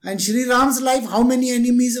 And Sri Ram's life, how many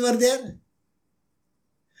enemies were there?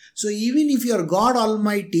 So even if you are God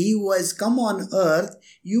Almighty who has come on earth,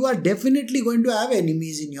 you are definitely going to have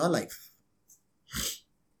enemies in your life.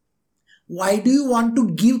 Why do you want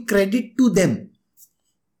to give credit to them?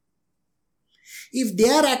 If they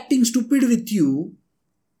are acting stupid with you,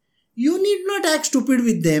 you need not act stupid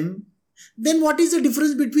with them. Then what is the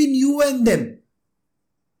difference between you and them?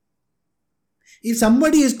 If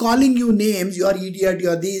somebody is calling you names, you are idiot, you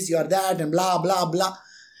are this, you are that, and blah, blah, blah.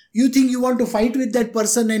 You think you want to fight with that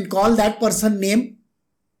person and call that person name?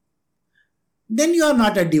 Then you are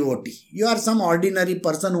not a devotee. You are some ordinary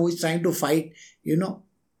person who is trying to fight,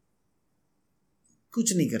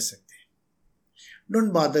 Kuch nahi kar sakte.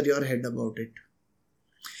 Don't bother your head about it.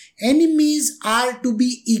 Enemies are to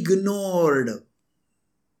be ignored.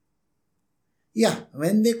 Yeah,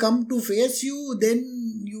 when they come to face you, then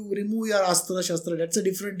you remove your astra, shastra. That's a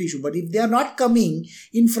different issue. But if they are not coming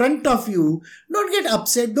in front of you, don't get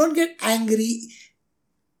upset, don't get angry.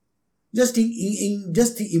 Just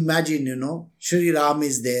imagine, Sri Ram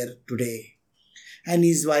is there today and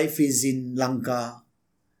his wife is in Lanka.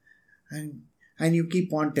 And you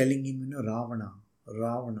keep on telling him, Ravana,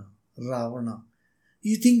 Ravana, Ravana.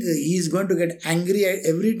 You think he is going to get angry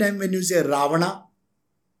every time when you say Ravana?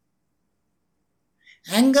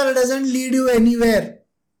 Anger doesn't lead you anywhere.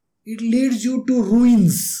 It leads you to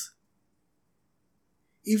ruins.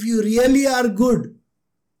 If you really are good,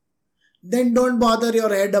 then don't bother your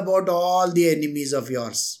head about all the enemies of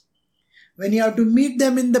yours. When you have to meet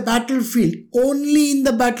them in the battlefield, only in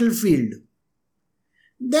the battlefield,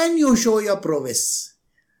 then you show your prowess.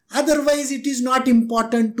 Otherwise, it is not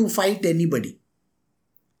important to fight anybody.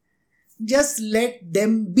 Just let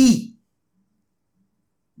them be.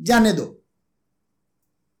 Jane do.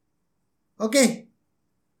 Okay?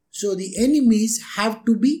 So the enemies have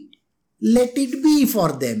to be, let it be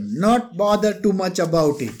for them, not bother too much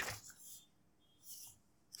about it.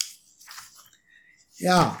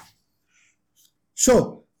 Yeah.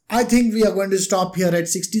 So, I think we are going to stop here at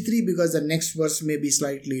 63 because the next verse may be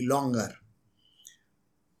slightly longer.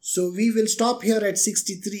 So, we will stop here at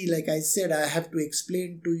 63. Like I said, I have to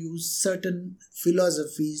explain to you certain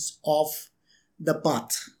philosophies of the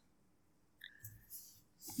path.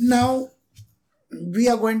 Now, we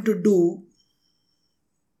are going to do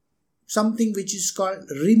something which is called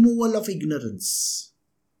removal of ignorance.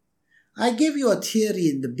 I gave you a theory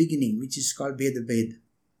in the beginning which is called Bheda Bhed.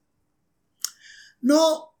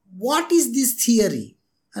 Now, what is this theory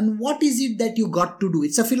and what is it that you got to do?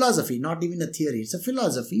 It's a philosophy, not even a theory. It's a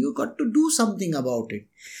philosophy. You got to do something about it.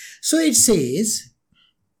 So it says,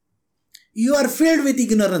 you are filled with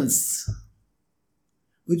ignorance.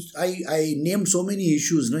 Which I named so many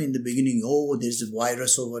issues in the beginning. Oh, there's a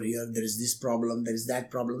virus over here. There is this problem. There is that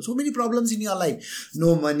problem. So many problems in your life.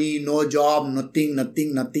 No money, no job, nothing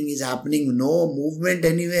is happening. No movement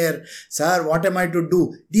anywhere. Sir, what am I to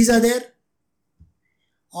do? These are there.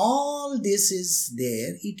 All this is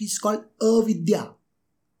there. It is called avidya.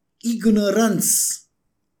 Ignorance.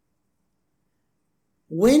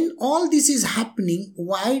 When all this is happening,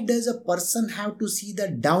 why does a person have to see the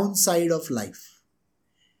downside of life?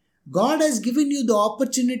 God has given you the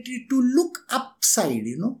opportunity to look upside,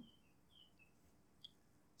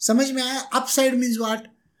 Samajh mein aaya? Upside means what?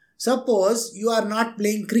 Suppose you are not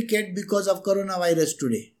playing cricket because of coronavirus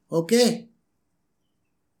today. Okay?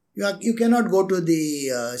 You cannot go to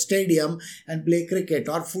the stadium and play cricket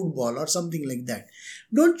or football or something like that.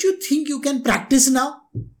 Don't you think you can practice now?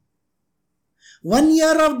 1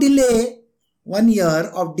 year of delay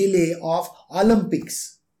of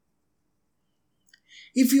Olympics.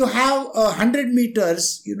 If you have 100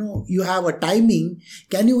 meters, you have a timing.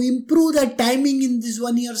 Can you improve that timing in this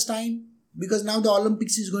 1 year's time? Because now the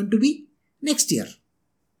Olympics is going to be next year.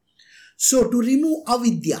 So to remove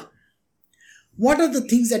avidya, what are the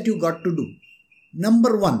things that you got to do?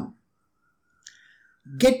 Number 1,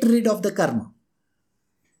 get rid of the karma.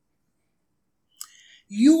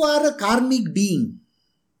 You are a karmic being.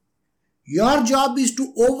 Your job is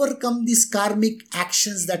to overcome these karmic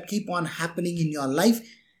actions that keep on happening in your life.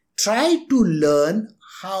 Try to learn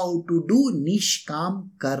how to do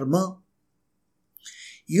nishkam karma.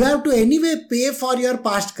 You have to anyway pay for your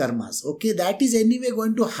past karmas. Okay, that is anyway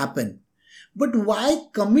going to happen. But why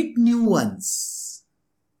commit new ones?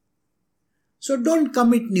 So don't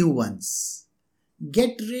commit new ones.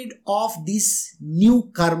 Get rid of these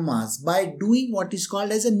new karmas by doing what is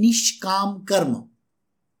called as a nishkam karma.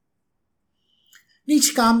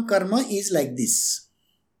 Nishkam karma is like this.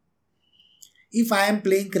 If I am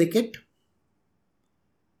playing cricket,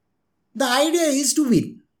 the idea is to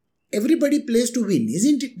win. Everybody plays to win,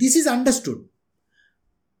 isn't it? This is understood.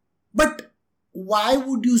 But why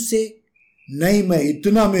would you say, nahi main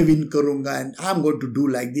itna mein win karunga and I am going to do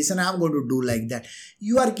like this and I am going to do like that?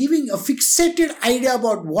 You are giving a fixated idea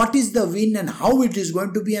about what is the win and how it is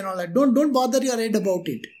going to be and all that. Don't bother your head about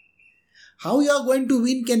it. How you are going to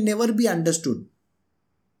win can never be understood.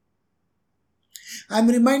 I am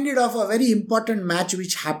reminded of a very important match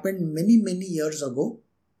which happened many years ago.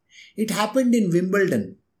 It happened in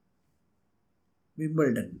Wimbledon.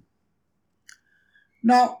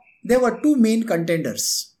 Now, there were two main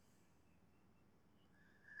contenders.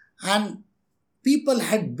 And people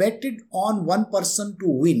had betted on one person to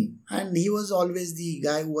win. And he was always the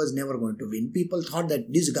guy who was never going to win. People thought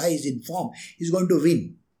that this guy is in form. He's going to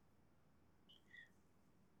win.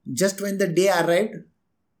 Just when the day arrived,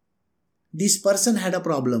 this person had a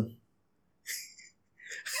problem.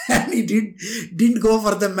 And he didn't go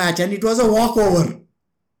for the match. And it was a walkover.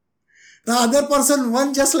 The other person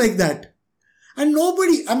won just like that. And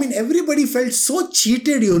everybody felt so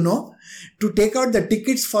cheated, to take out the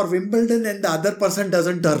tickets for Wimbledon and the other person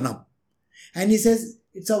doesn't turn up. And he says,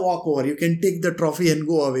 it's a walkover. You can take the trophy and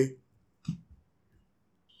go away.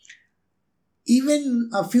 Even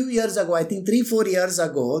a few years ago, I think 3-4 years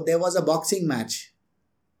ago, there was a boxing match.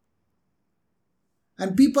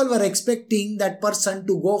 And people were expecting that person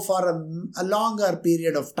to go for a longer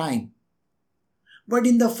period of time. But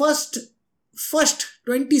in the first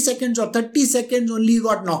 20 seconds or 30 seconds only he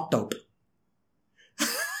got knocked out.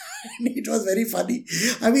 It was very funny.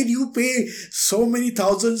 I mean, you pay so many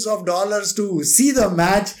thousands of dollars to see the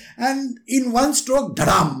match, and in one stroke,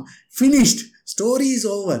 dadam, finished. Story is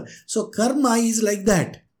over. So karma is like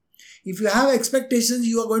that. If you have expectations,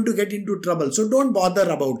 you are going to get into trouble. So don't bother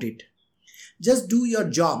about it. Just do your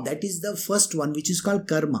job. That is the first one, which is called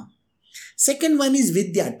karma. Second one is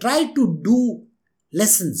vidya. Try to do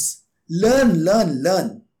lessons.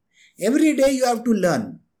 Learn. Every day you have to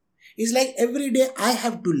learn. It's like every day I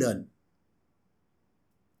have to learn.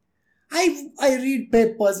 I read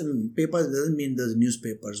papers. Papers doesn't mean those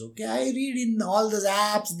newspapers, okay? I read in all those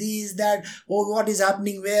apps, this, that, what is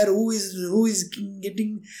happening where, who is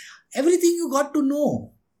getting, everything you got to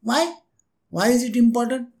know. Why? Why is it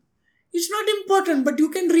important? It's not important, but you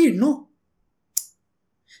can read, no?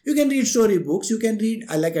 You can read storybooks, you can read,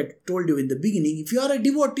 like I told you in the beginning, if you are a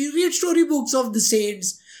devotee, read storybooks of the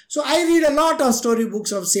saints. So I read a lot of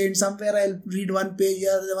storybooks of saints. Somewhere I'll read one page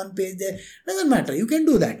here, one page there. Doesn't matter, you can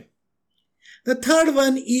do that. The third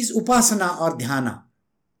one is upasana or dhyana.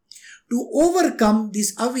 To overcome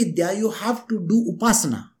this avidya, you have to do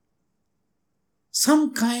upasana.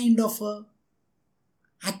 Some kind of a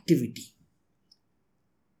activity.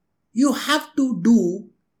 You have to do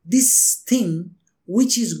this thing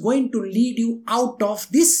which is going to lead you out of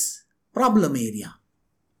this problem area.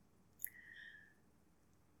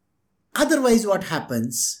 Otherwise, what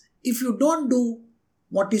happens, if you don't do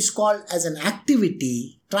what is called as an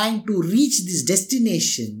activity, trying to reach this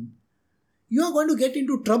destination, you are going to get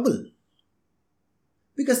into trouble.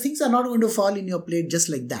 Because things are not going to fall in your plate just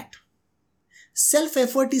like that.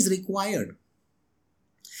 Self-effort is required.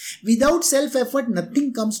 Without self-effort,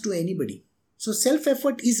 nothing comes to anybody. So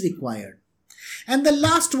self-effort is required. And the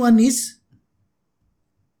last one is,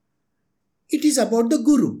 it is about the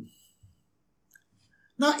guru.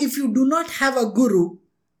 Now, if you do not have a guru,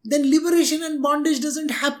 then liberation and bondage doesn't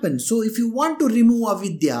happen. So if you want to remove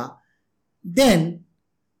avidya, then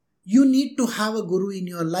you need to have a guru in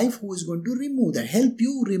your life who is going to remove that, help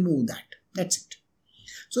you remove that. That's it.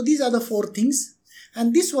 So these are the 4 things.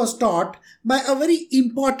 And this was taught by a very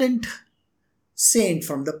important saint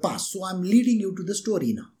from the past. So I'm leading you to the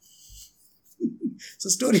story now. So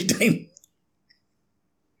story time.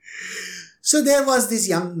 So there was this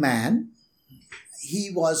young man.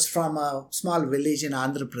 He was from a small village in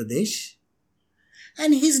Andhra Pradesh.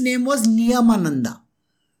 And his name was Niyamananda.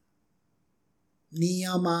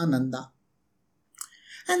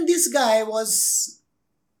 And this guy was,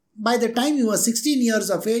 by the time he was 16 years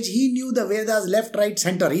of age, he knew the Vedas left, right,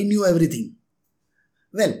 center. He knew everything.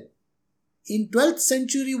 Well, in 12th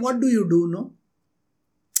century, what do you do, no?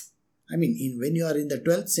 I mean, when you are in the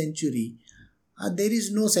 12th century, there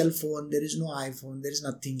is no cell phone, there is no iPhone, there is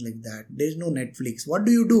nothing like that. There is no Netflix. What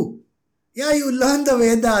do you do? Yeah, you learn the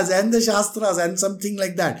Vedas and the Shastras and something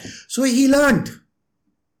like that. So he learned.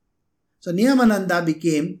 So Niyamananda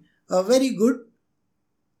became a very good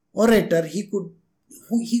orator. He could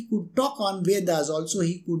talk on Vedas also.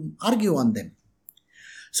 He could argue on them.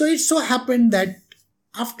 So it so happened that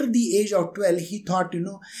after the age of 12, he thought,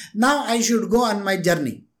 now I should go on my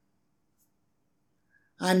journey.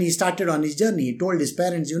 And he started on his journey. He told his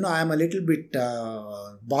parents, I am a little bit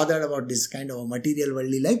bothered about this kind of a material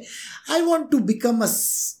worldly life. I want to become a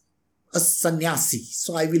sannyasi.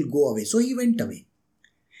 So I will go away. So he went away.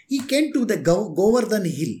 He came to the Govardhan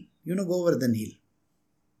Hill. Govardhan Hill.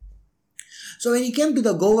 So when he came to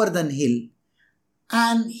the Govardhan Hill,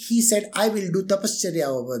 and he said, I will do tapascharya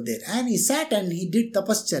over there. And he sat and he did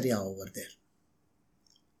tapascharya over there.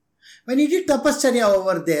 When he did tapascharya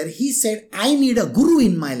over there, he said, I need a guru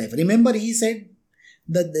in my life. Remember, he said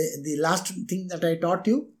the last thing that I taught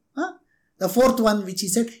you? The 4th one, which he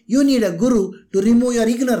said, you need a guru to remove your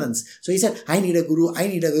ignorance. So he said, I need a guru, I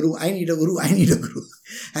need a guru, I need a guru, I need a guru.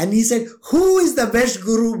 And he said, who is the best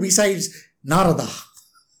guru besides Narada?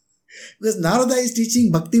 Because Narada is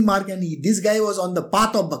teaching Bhakti Marg and this guy was on the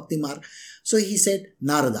path of Bhakti Marg. So he said,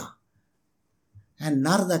 Narada. And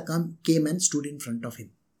Narada came and stood in front of him.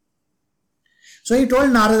 So he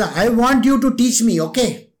told Narada, I want you to teach me,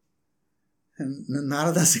 okay? And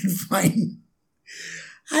Narada said, fine.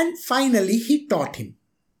 And finally, he taught him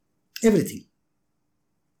everything.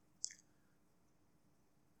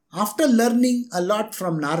 After learning a lot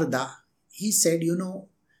from Narada, he said,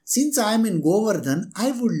 since I am in Govardhan,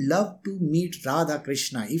 I would love to meet Radha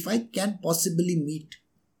Krishna, if I can possibly meet.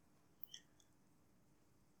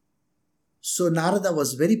 So Narada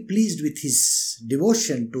was very pleased with his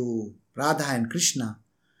devotion to Radha and Krishna.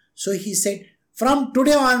 So he said, from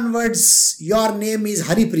today onwards, your name is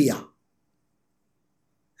Haripriya.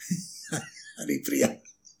 Haripriya.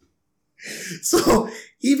 So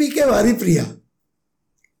he became Haripriya.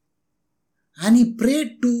 And he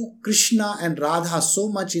prayed to Krishna and Radha so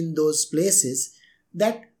much in those places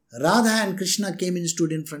that Radha and Krishna came and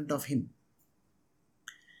stood in front of him.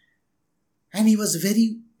 And he was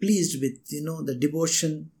very pleased with, the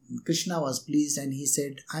devotion. Krishna was pleased and he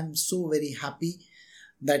said, I'm so very happy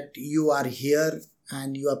that you are here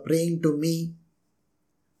and you are praying to me.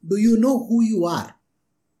 Do you know who you are?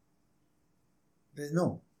 They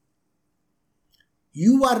know.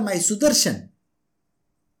 You are my Sudarshan.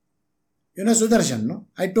 You know Sudarshan, no?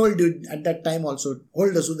 I told you at that time also,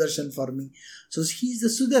 hold the Sudarshan for me. So he is the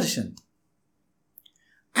Sudarshan.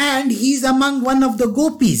 And he is among one of the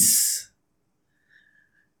gopis.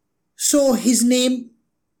 So his name,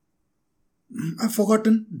 I've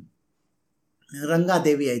forgotten, Ranga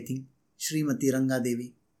Devi, I think, Srimati Ranga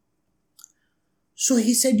Devi. So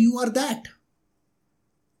he said, you are that.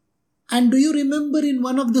 And do you remember in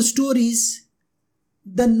one of the stories,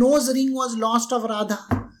 the nose ring was lost of Radha?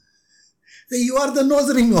 So you are the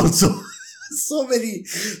nose ring also. so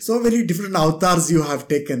very different avatars you have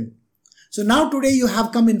taken. So now today you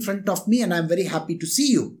have come in front of me and I am very happy to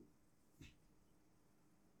see you.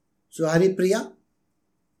 So Haripriya,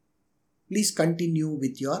 please continue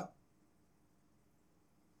with your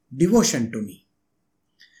devotion to me.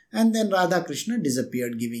 And then Radha Krishna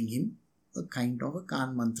disappeared, giving him a kind of a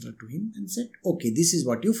Kan mantra to him and said, okay, this is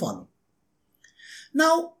what you follow.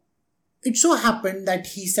 Now, it so happened that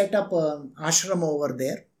he set up an ashram over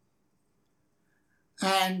there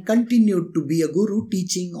and continued to be a guru,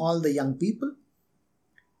 teaching all the young people.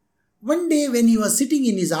 One day when he was sitting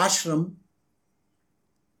in his ashram,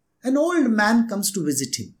 an old man comes to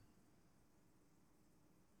visit him.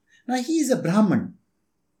 Now he is a Brahman.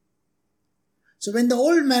 So when the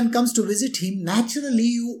old man comes to visit him, naturally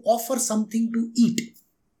you offer something to eat.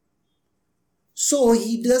 So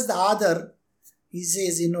he does the other. He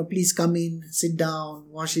says, please come in, sit down,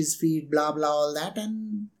 wash his feet, blah, blah, all that,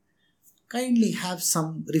 and kindly have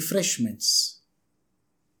some refreshments.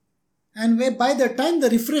 And by the time the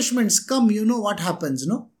refreshments come, you know what happens,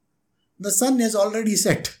 no? The sun has already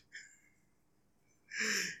set.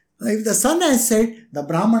 If the sun has set, the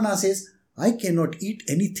Brahmana says, I cannot eat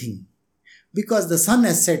anything because the sun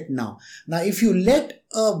has set now. Now, if you let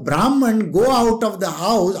a Brahman go out of the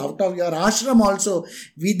house, out of your ashram also,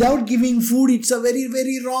 without giving food, it's a very,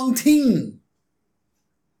 very wrong thing.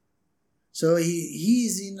 So he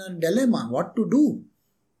is in a dilemma, what to do.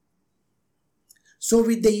 So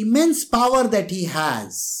with the immense power that he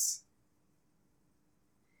has,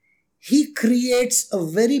 he creates a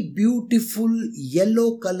very beautiful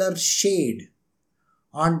yellow color shade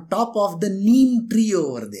on top of the neem tree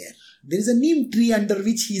over there. There is a neem tree under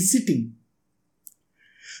which he is sitting.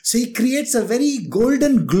 So he creates a very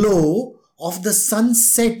golden glow of the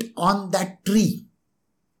sunset on that tree.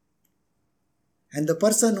 And the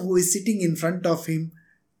person who is sitting in front of him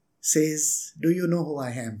says, do you know who I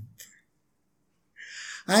am?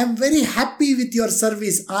 I am very happy with your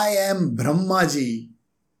service. I am Brahmaji.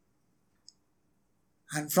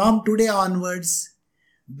 And from today onwards,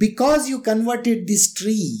 because you converted this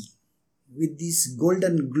tree with this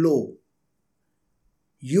golden glow,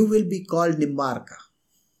 you will be called Nimbaraka.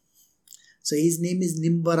 So his name is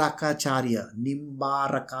Nimbarakacharya.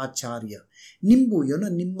 Nimbarakacharya. Nimbu,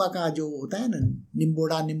 Nimba ka jo hota hai na,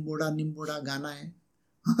 Nimboda gana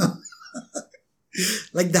hai.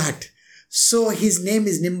 Like that. So his name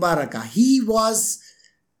is Nimbaraka. He was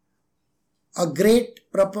a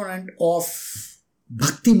great proponent of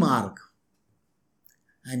Bhakti Marg.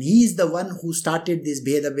 And he is the one who started this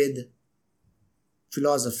Bheda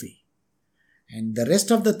philosophy. And the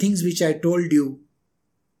rest of the things which I told you,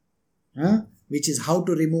 which is how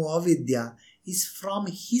to remove avidya, is from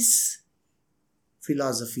his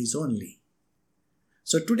philosophies only.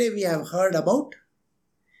 So today we have heard about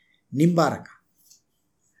Nimbaraka.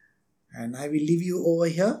 And I will leave you over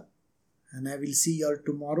here and I will see you all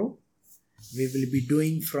tomorrow. We will be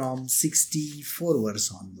doing from 64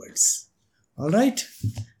 verse onwards. Alright?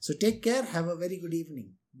 So take care. Have a very good evening.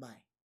 Bye.